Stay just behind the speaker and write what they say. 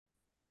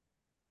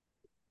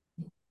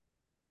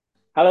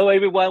Hello,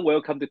 everyone.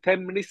 Welcome to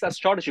 10 Minutes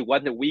Astrology.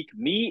 One a week,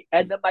 me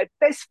and my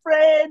best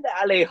friend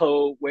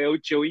Alejo will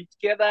join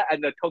together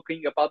and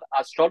talking about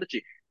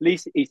astrology.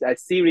 This is a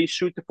series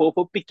suitable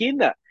for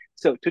beginner.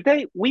 So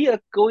today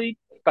we're going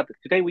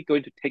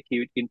to take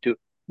you into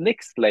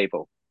next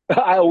level.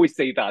 I always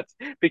say that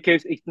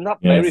because it's not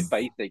very Yes.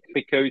 basic.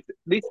 Because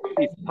this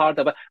is part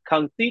of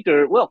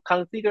consider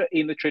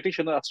in the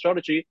traditional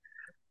astrology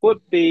would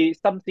be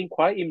something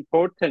quite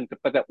important.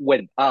 But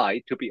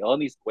to be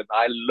honest, when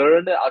I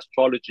learned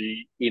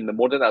astrology in the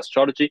modern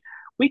astrology,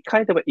 we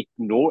kind of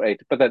ignore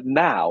it. But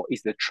now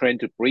is the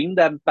trend to bring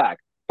them back.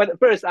 But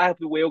first, I have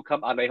to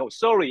welcome Alejo.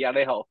 Sorry,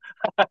 Alejo.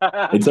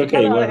 It's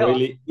okay. Hello, We're Alejo.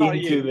 really How are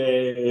you? into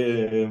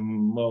the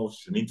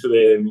motion, into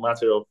the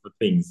matter of the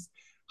things.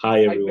 Hi,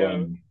 I know.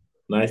 everyone.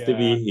 Nice to Yeah.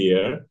 be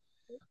here.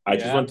 I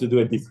just Yeah. want to do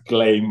a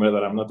disclaimer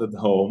that I'm not at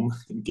home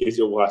in case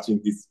you're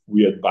watching this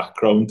weird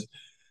background.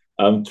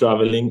 I'm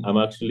traveling. I'm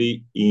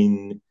actually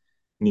in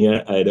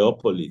near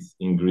Aeropolis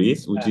in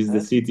Greece, which is the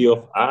Uh-huh. city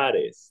of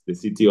Ares, the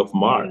city of Mm.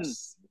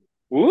 Mars.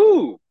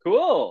 Ooh,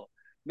 cool.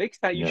 Next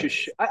time you should.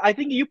 Yes. I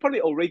think you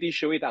probably already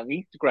show it on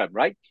Instagram,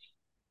 right?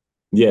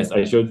 Yes,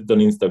 I showed it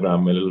on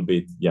Instagram a little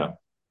bit. Yeah.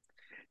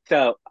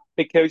 So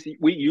because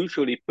we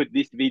usually put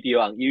this video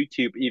on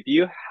YouTube, if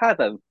you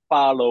haven't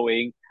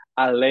following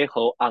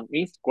Alejo on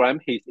Instagram,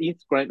 his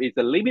Instagram is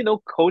the Liminal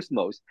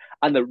Cosmos,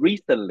 and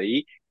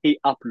recently he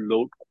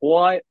uploaded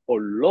quite a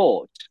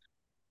lot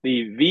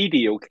the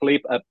video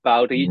clip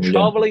about he Yeah.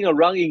 traveling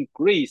around in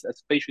Greece,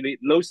 especially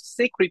those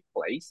secret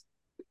places.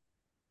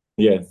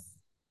 Yes.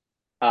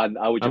 And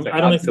I would just say, I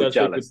don't know I'm if so they're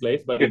sacred jealous.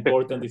 place, but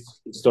important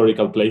is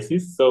historical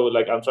places. So,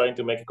 like, I'm trying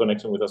to make a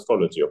connection with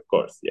astrology, of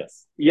course.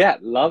 Yes. Yeah,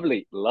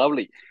 lovely,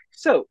 lovely.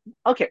 So,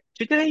 okay,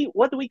 today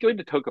what are we going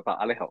to talk about,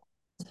 Alejo?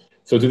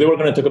 So today we're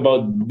going to talk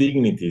about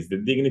dignities, the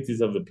dignities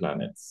of the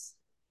planets.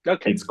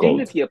 Okay, It's called.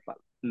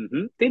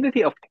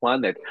 dignity of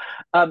planet.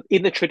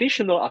 In the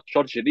traditional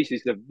astrology, this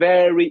is a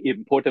very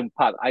important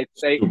part. I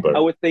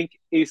Super. would think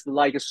is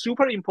like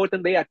super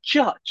important. They are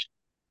judge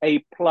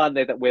a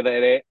planet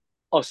whether they're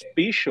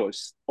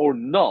auspicious or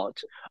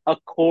not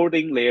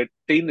according their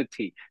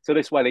dignity. So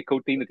that's why they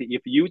call dignity.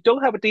 If you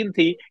don't have a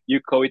dignity,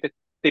 you call it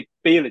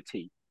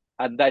debility,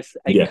 and that's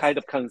a Yes. kind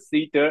of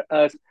consider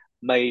as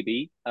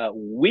maybe a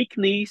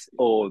weakness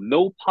or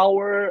no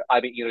power.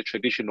 I mean, in a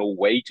traditional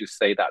way to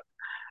say that.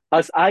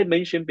 As I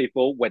mentioned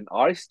before, when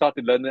I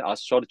started learning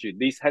astrology,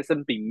 this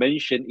hasn't been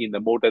mentioned in the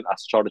modern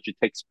astrology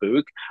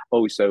textbook.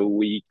 Also,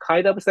 we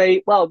kind of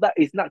say, well, that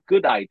is not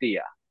good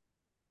idea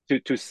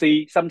to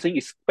see something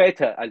is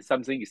better and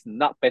something is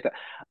not better.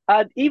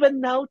 And even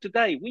now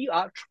today, we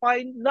are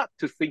trying not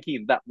to think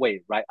in that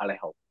way, right,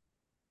 Alejo?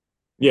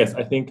 Yes,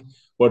 I think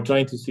we're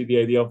trying to see the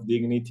idea of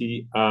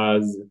dignity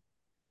as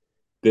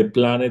the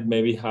planet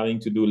maybe having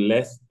to do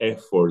less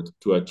effort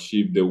to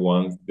achieve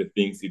the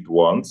things it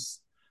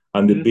wants,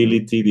 and the Mm-hmm.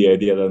 ability, the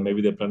idea that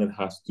maybe the planet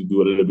has to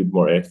do a little bit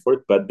more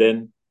effort, but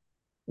then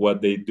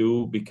what they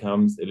do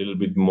becomes a little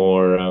bit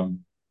more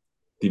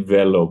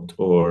developed,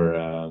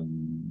 or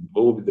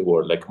what would be the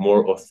word, like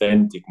more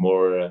authentic,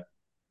 more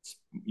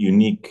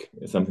unique,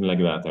 something like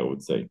that, I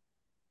would say.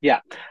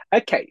 Yeah.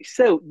 Okay.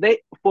 So they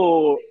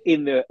for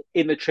in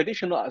the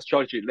traditional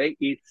astrology, there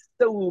is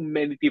so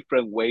many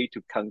different ways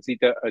to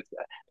consider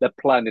the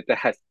planet that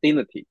has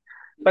dignity.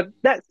 But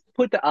let's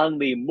put on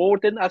the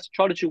modern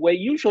astrology way.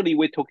 Usually,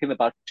 we're talking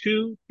about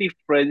two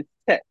different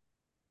sets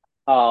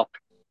of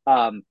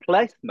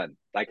placement,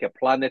 like a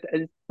planet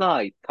and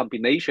sign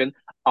combination,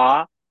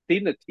 are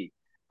dignity.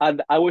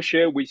 And I will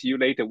share with you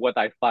later what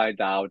I find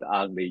out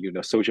on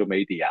the social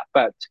media.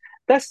 But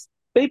that's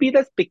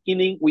that's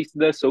beginning with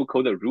the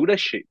so-called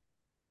rulership.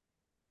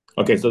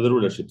 Okay, so the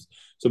rulerships.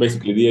 So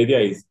basically, the idea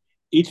is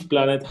each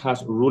planet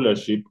has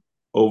rulership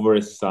over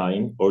a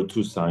sign or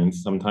two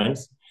signs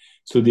sometimes.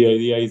 So the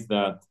idea is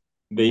that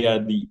they are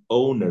the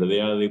owner, they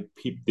are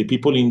the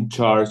people in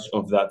charge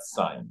of that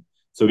sign.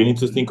 So we need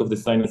to think of the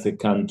sign as a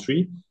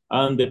country,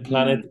 and the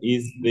planet Mm,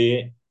 is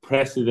the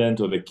president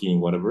or the king,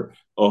 whatever,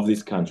 of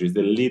this country, is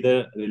the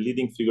leader, the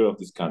leading figure of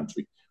this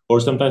country. Or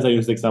sometimes I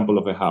use the example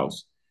of a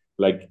house.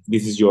 Like,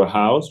 this is your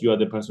house, you are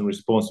the person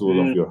responsible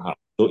of mm, your house.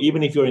 So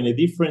even if you're in a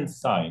different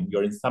sign,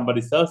 you're in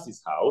somebody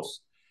else's house,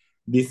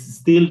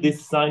 this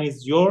sign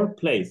is your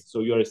place.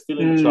 So you're still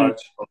in mm.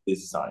 charge of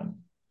this sign.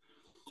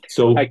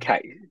 So,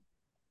 Okay.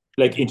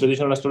 like in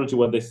traditional astrology,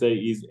 what they say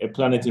is a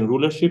planet in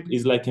rulership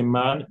is like a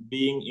man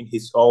being in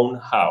his own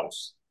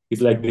house.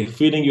 It's like the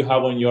feeling you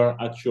have when you're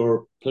at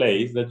your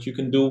place, that you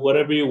can do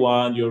whatever you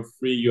want, you're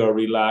free, you're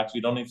relaxed,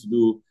 you don't need to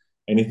do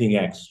anything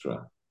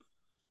extra.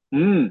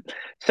 Mm.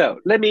 So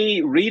let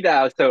me read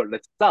out. So the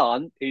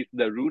sun is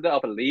the ruler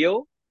of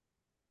Leo.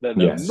 The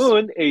Yes.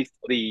 moon is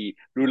the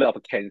ruler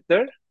of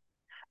Cancer.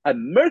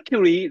 And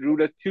Mercury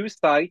ruler two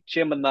signs,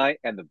 Gemini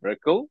and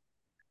Virgo.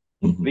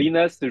 Mm-hmm.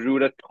 Venus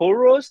ruler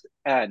Taurus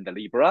and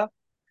Libra.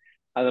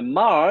 And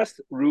Mars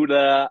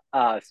ruler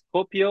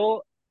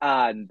Scorpio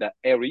and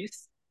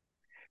Aries.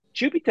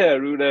 Jupiter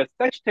ruler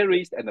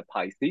Sagittarius and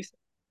Pisces.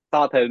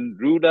 Saturn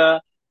ruler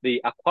the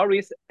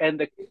Aquarius and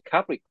the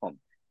Capricorn.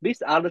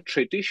 these are the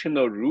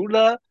traditional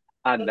ruler,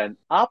 and then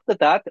after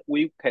that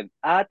we can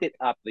add it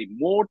up the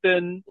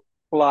modern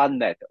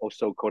planet,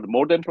 also called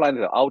modern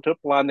planet, or outer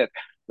planet,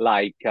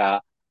 like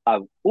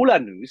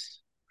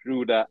Uranus,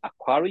 ruler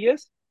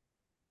Aquarius,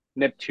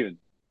 Neptune,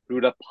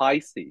 ruler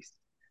Pisces,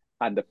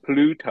 and the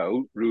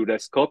Pluto, ruler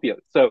Scorpio.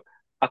 So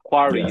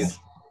Aquarius Yes.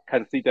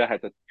 considered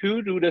has a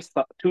two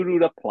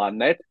ruler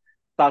planet,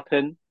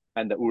 Saturn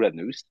and the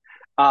Uranus,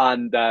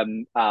 and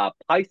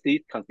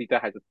Pisces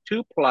considered has a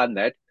two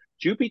planet,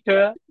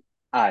 Jupiter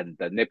and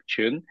the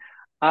Neptune,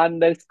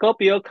 and then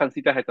Scorpio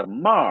considered has a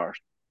Mars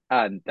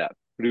and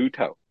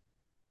Pluto,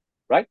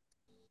 right?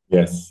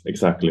 Yes,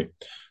 exactly.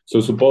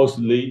 So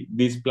supposedly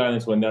these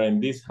planets, when they're in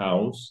this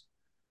house,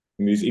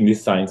 in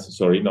this signs,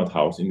 sorry, not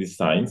house, in these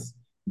signs,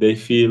 they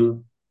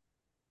feel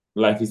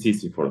life is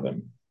easy for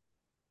them.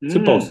 Mm.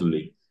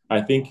 Supposedly.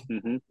 I think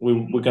Mm-hmm.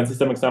 we can see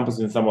some examples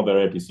in some other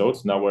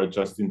episodes. Now we're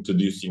just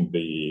introducing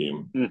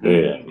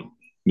Mm-hmm.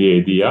 the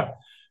idea,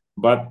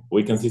 but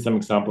we can see some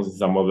examples in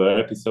some other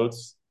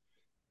episodes.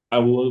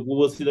 And we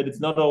will see that it's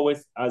not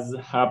always as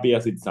happy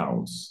as it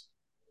sounds.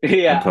 I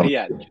Yeah, promise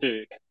yeah, you.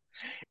 true.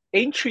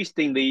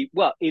 Interestingly,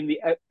 well, in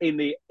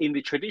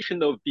the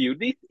traditional view,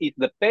 this is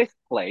the best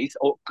place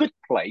or good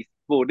place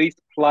for this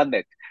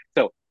planet.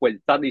 So when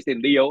Sun is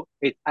in Leo,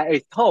 it's at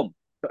its home.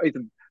 So it's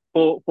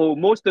for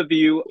most of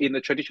you in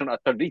the traditional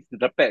astrology, this is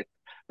the best.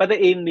 But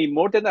in the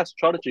modern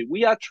astrology,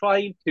 we are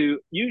trying to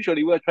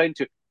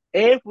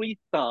every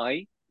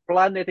sign,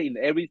 planet in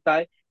every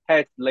sign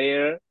has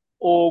their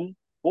own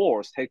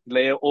force, has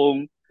their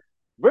own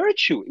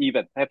virtue,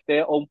 even have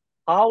their own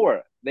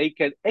power. They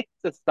can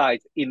exercise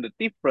in a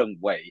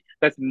different way.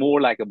 That's more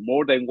like a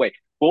modern way.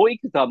 For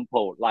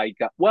example, like,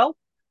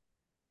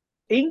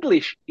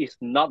 English is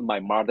not my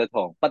mother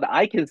tongue, but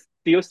I can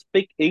still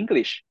speak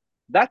English.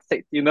 That's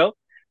it.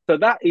 So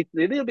that is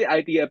a little bit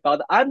idea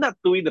about I'm not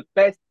doing the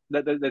best,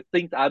 the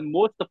things I'm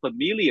most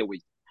familiar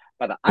with,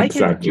 but I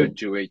can still Exactly.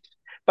 do it.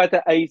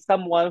 But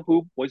someone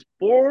who was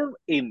born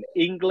in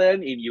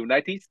England, in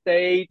United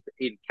States,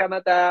 in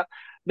Canada,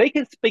 they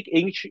can speak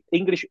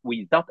English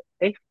without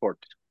effort.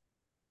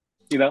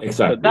 So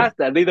Exactly. that's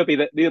a little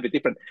bit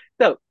different.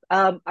 So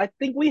I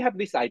think we have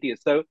this idea.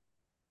 So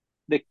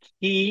the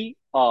key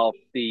of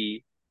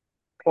the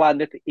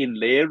planet in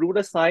their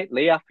ruler sign,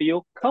 they are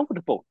feel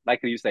comfortable, like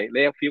you say,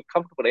 they are feel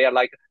comfortable, they are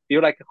like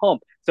feel like home,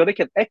 so they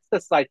can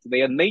exercise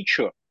their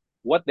nature,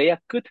 what they are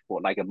good for.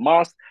 Like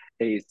Mars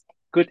is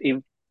good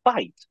in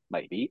fight,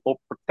 maybe, or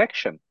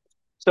protection.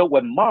 So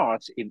when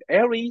Mars in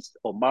Aries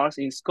or Mars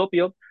in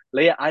Scorpio,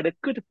 they are either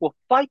good for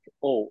fight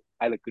or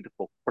either good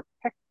for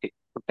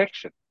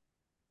protection.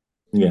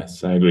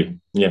 Yes, I agree.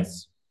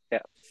 Yes. Yeah.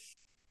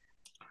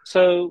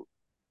 So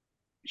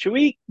should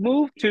we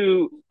move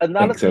to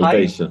another type?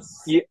 Exaltations.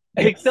 Yeah,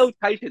 Yes.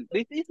 exaltation.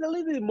 This is a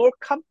little bit more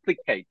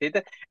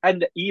complicated.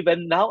 And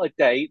even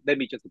nowadays, let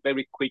me just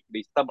very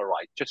quickly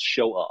summarize, just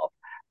show off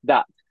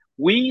that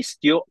we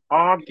still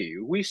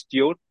argue, we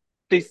still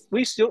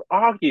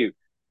argue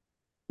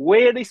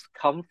where this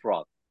come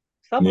from.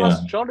 Some Yeah.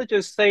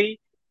 astrologers say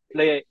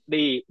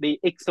the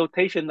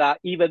exaltation are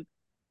even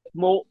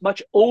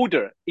much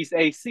older, is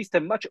a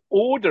system much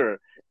older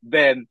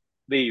than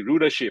the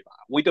rulership.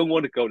 We don't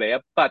want to go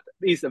there, but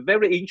it's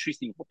very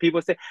interesting.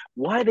 People say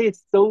why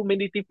there's so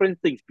many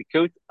different things,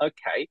 because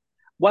okay,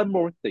 one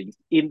more thing,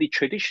 in the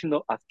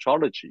traditional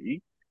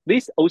astrology,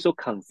 this also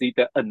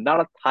consider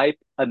another type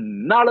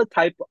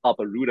of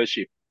a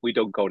rulership. We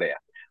don't go there.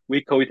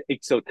 We call it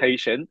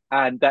exaltation,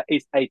 and that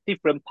is a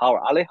different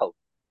power. Alejo.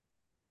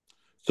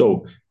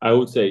 So I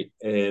would say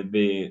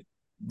the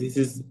this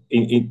is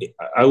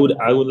I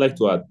would like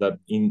to add that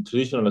in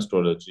traditional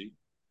astrology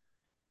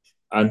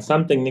and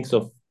some techniques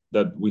of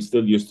that we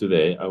still use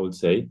today, I would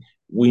say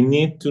we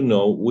need to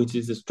know which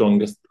is the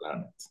strongest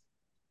planet.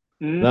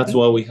 That's Mm-hmm.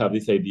 why we have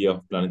this idea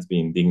of planets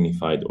being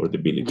dignified or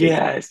debilitated.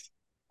 Yes.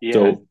 Yes.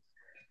 So,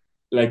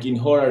 like in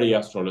horary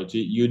astrology,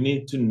 you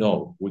need to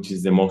know which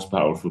is the most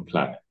powerful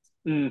planet.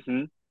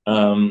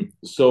 Mm-hmm.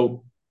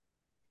 So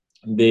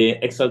the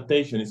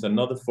exaltation is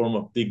another form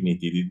of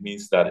dignity. It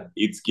means that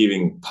it's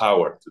giving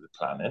power to the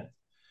planet.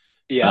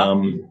 Yeah.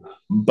 Um,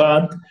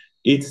 but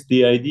it's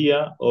the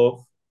idea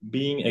of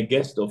being a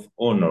guest of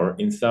honor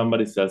in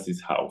somebody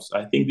else's house.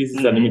 I think this is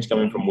an Mm-hmm. image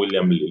coming from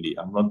William Lilly.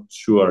 I'm not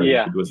sure if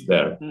Yeah. it was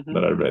there Mm-hmm.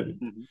 that I read it,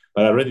 Mm-hmm.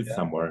 but I read it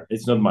somewhere.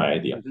 It's not my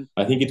idea. Mm-hmm.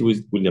 I think it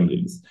was William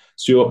Lilly's.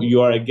 So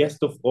you are a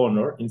guest of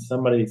honor in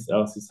somebody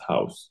else's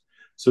house.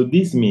 So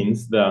this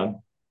means that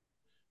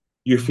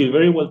you feel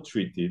very well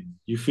treated.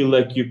 You feel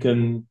like you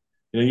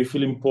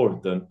feel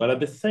important, but at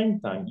the same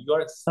time, you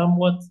are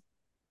somewhat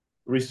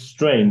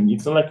restrained.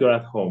 It's not like you're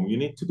at home. You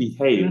need to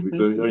behave Mm-hmm.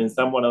 because you're in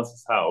someone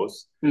else's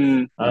house,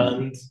 Mm.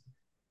 and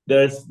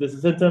there's a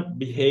certain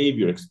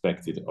behavior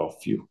expected of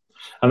you.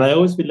 And I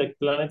always feel like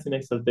planets in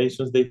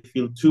exaltations, they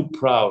feel too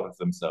proud of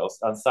themselves,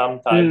 and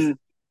sometimes Mm.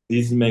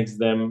 this makes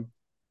them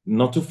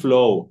not to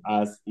flow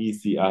as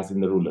easy as in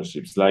the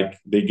rulerships. Like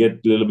they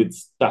get a little bit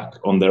stuck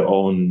on their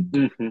own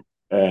Mm-hmm.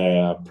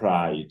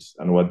 pride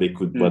and what they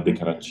Mm-hmm.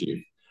 can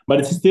achieve. but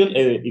it's still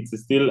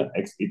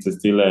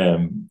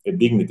a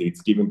dignity.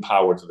 It's giving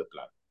power to the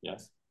planet.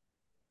 Yes.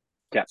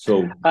 Yeah. So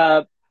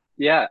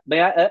Yeah.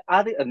 May I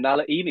add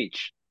another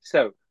image?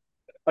 So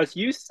as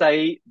you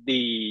say,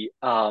 the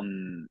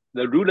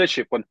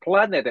rulership, when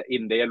planet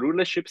in their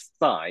rulership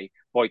sign,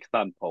 for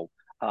example,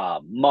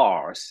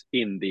 Mars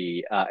in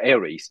the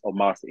Aries or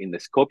Mars in the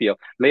Scorpio,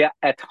 they are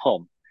at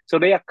home, so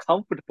they are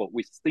comfortable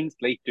with things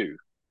they do.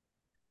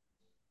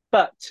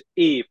 But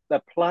if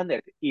the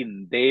planet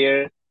in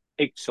their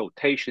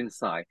exaltation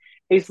sign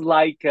is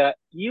like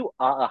you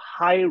are a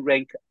high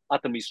rank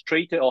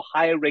administrator or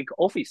high rank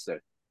officer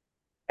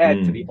at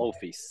the mm,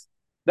 office.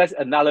 That's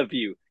another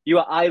view. You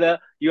are either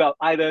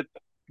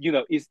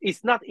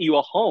it's not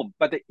your home,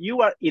 but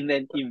you are in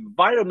an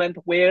environment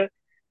where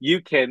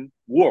you can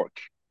work,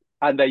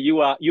 and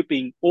you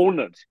being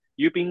honored,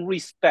 you being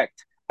respect,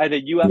 and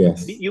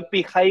yes, you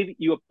behave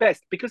your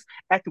best because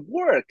at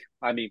work,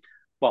 I mean.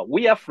 Well,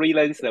 we are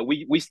freelancer.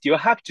 We still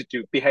have to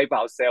behave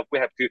ourselves. We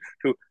have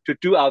to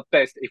do our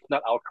best. If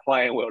not, our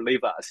client will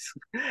leave us.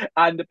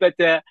 And but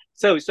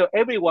so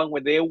everyone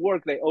when they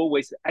work, they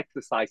always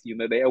exercise.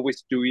 They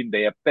always doing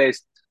their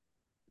best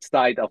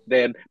side of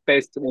them,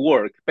 best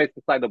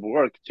side of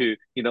work to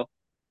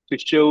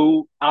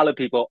show other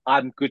people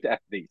I'm good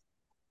at this.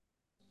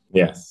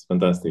 yes,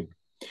 fantastic.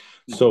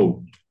 Mhm. So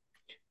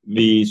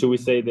the should we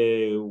say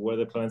the where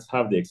the planets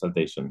have the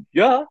exaltation?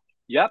 Yeah,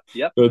 yep,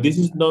 yep. So this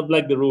is not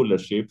like the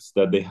rulerships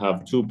that they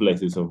have two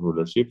places of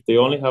rulership. They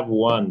only have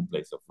one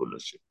place of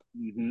rulership.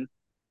 Hmm.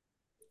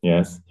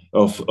 Yes,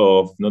 of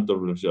not the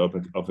rulership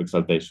of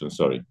exaltation.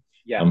 Sorry,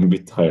 Yeah. I'm a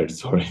bit tired.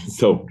 Sorry.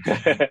 So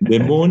the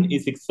moon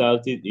is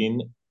exalted in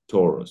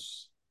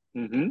Taurus,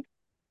 Hmm.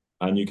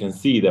 and you can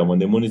see that when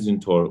the moon is in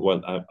Taurus.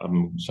 Well,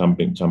 I'm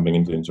jumping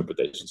into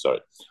interpretation.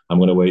 Sorry, I'm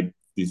gonna wait.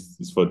 This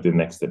is for the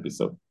next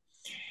episode.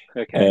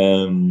 Okay.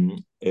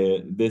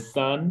 The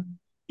sun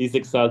is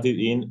exalted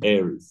in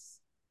Aries.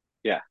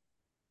 Yeah.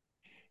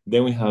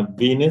 Then we have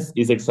Venus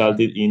is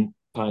exalted in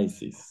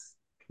Pisces.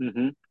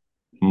 Hmm.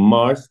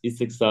 Mars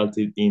is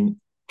exalted in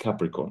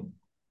Capricorn.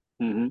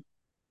 Hmm.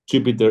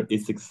 Jupiter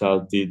is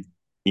exalted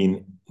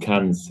in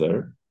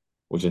Cancer,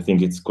 which I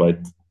think it's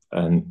quite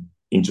an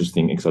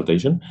interesting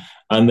exaltation.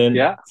 And then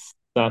Yeah.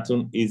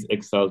 Saturn is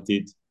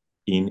exalted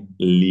in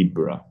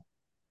Libra.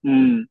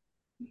 Mm.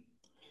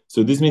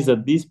 So this means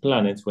that these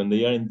planets, when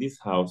they are in these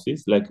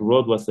houses, like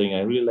Rod was saying,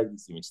 I really like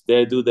this image.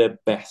 They do their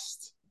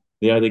best.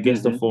 They are the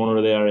guest of Hmm.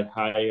 honor. They are a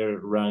higher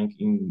rank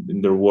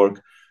in their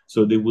work.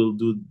 So they will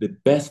do the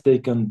best they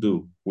can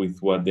do with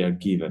what they are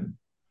given.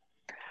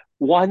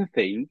 One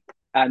thing,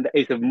 and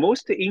it's the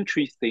most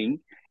interesting,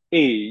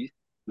 is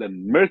the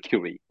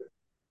Mercury.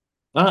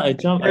 I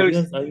jumped. I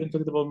Because didn't. I didn't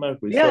talk about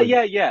Mercury. yeah, Sorry.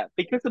 yeah, yeah.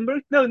 Because the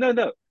no, no,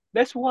 no.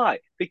 That's why.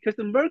 Because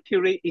the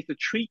Mercury is a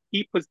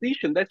tricky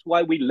position. That's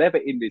why we leave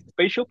it in this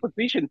spatial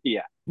position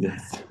here.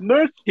 Yes.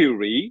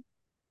 Mercury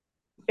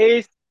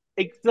is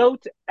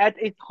exalted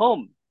at its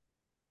home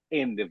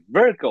in the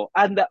Virgo,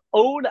 and the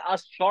old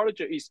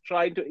astrologer is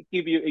trying to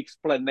give you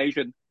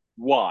explanation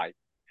why.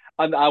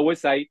 And I would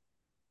say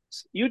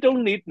you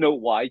don't need know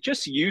why,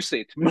 just use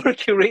it.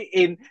 Mercury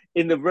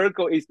in the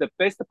Virgo is the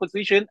best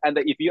position, and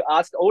if you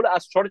ask all the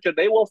astrologer,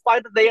 they will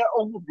find their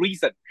own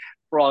reason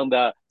from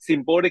the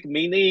symbolic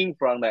meaning,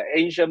 from the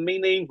ancient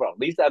meaning, from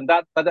this and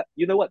that. But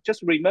you know what,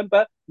 just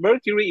remember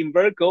Mercury in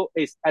Virgo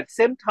is at the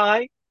same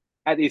time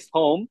at its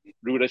home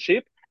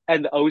rulership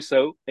and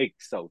also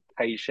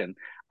exaltation.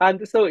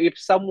 And so if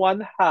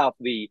someone have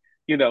the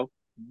you know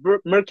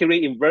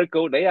Mercury in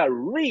Virgo, they are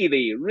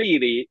really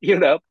really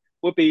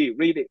would be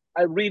really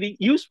really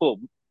useful.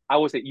 I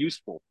would say Yeah.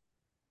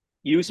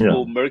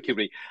 useful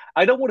Mercury.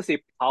 I don't want to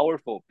say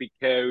powerful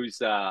because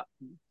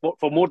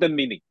for modern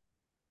meaning.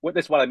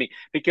 That's what I mean.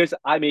 Because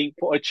I mean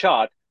for a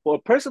chart, for a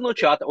personal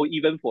chart, or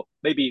even for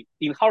maybe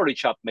in hourly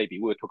chart, maybe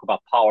we'll talk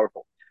about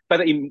powerful.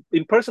 But in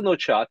personal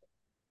chart,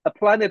 a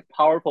planet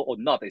powerful or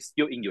not is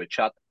still in your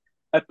chart.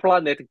 A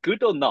planet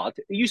good or not,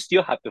 you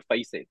still have to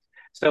face it.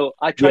 So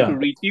I try to Yeah.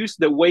 reduce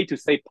the way to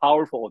say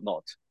powerful or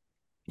not.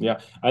 Yeah.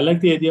 I like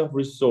the idea of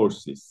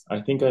resources. I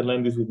think I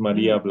learned this with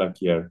Maria Mm.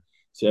 Blaquier.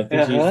 So I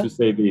think she used Uh-huh. to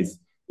say this: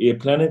 a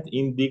planet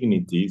in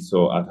dignity, so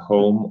at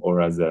home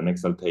or as an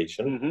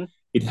exaltation, Mm-hmm.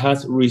 it has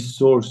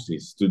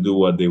resources to do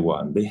what they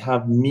want. They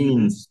have Mm-hmm.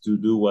 means to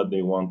do what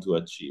they want to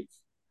achieve.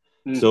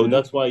 So Mm-hmm.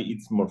 that's why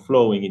it's more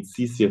flowing. It's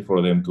easier for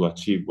them to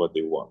achieve what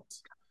they want.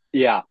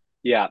 Yeah,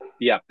 yeah,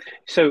 yeah.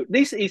 So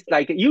this is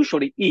like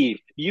usually if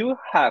you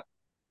have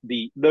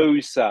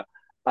those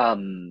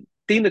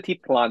dignity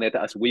planet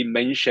as we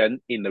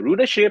mentioned in the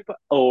rulership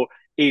or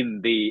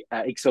in the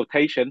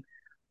exaltation,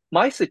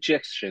 my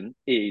suggestion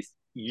is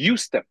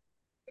use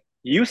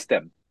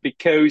them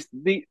because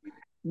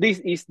this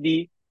is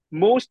the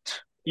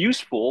most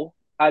useful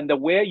and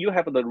where you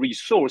have the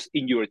resource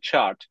in your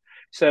chart.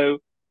 So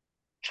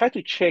try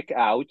to check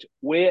out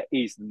where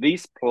is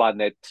this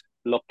planet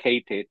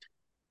located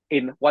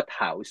in what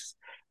house,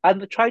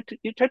 and try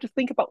to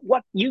think about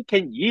what you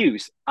can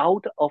use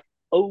out of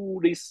all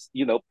this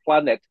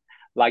planet.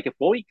 Like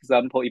for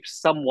example, if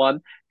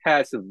someone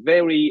has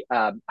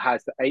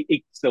a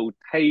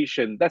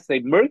exaltation. That's a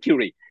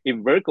Mercury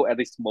in Virgo at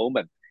this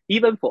moment.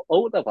 Even for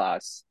all of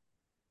us,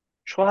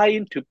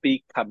 trying to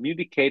be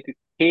communicated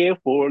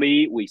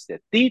carefully with the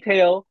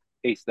detail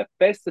is the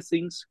best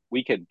things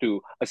we can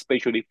do,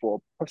 especially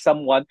for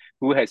someone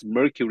who has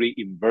Mercury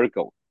in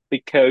Virgo,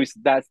 because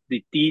that's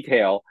the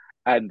detail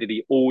and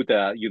the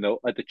order,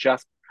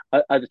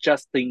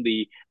 adjusting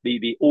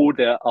the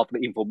order of the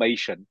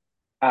information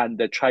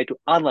and try to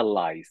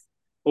analyze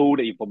all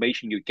the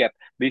information you get.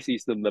 This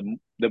is the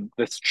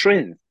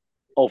strength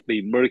of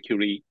the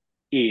Mercury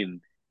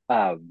in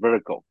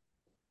Virgo.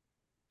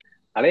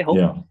 Alejo?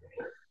 Yeah.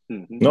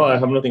 Mm-hmm. No, I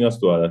have nothing else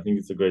to add. I think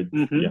it's a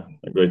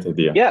Mm-hmm. great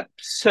idea. Yeah.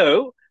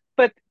 So,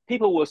 but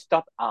people will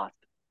stop ask,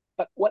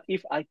 but what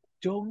if I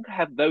don't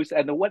have those?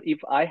 And what if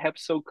I have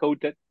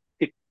so-called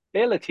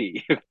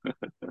ability?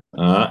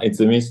 It's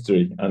a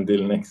mystery.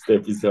 Until next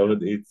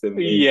episode, it's a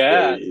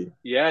Yes, mystery.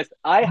 yes.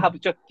 I have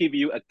just give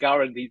you a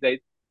guarantee that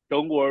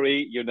don't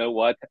worry, you know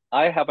what?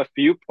 I have a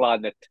few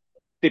planet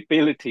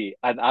stability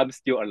and I'm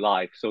still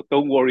alive. So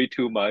don't worry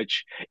too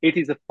much. It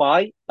is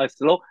fine as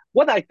long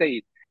what I say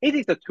is it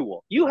is a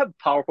tool. You have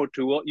powerful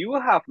tool. You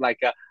have like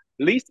a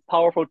least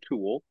powerful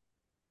tool.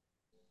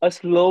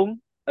 As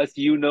long as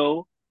you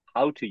know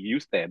how to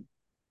use them,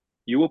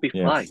 you will be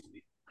fine. Yes.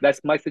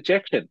 That's my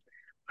suggestion.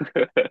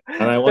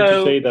 And I want to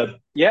So say that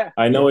yeah.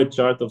 I know a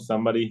chart of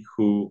somebody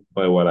who,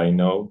 by what I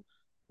know,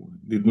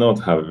 did not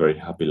have a very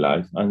happy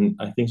life. And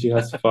I think she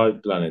has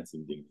 5 planets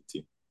in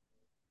dignity.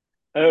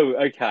 Oh, So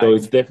okay. um,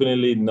 it's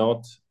definitely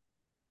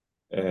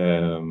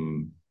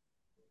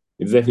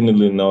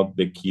not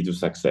the key to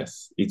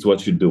success. It's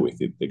what you do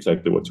with it,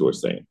 exactly what you were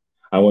saying.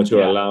 And what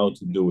you're Yeah. allowed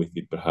to do with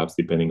it, perhaps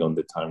depending on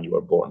the time you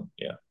were born.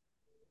 Yeah.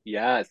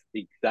 Yes,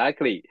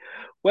 exactly.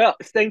 Well,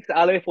 thanks,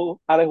 Ale, for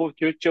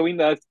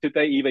joining us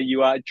today. Even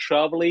you are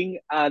traveling,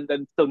 and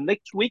then so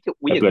next week My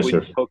we are going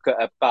pleasure. to talk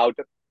about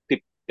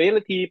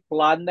stability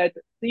planet.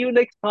 See you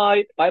next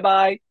time. Bye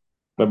bye.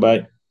 Bye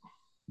bye.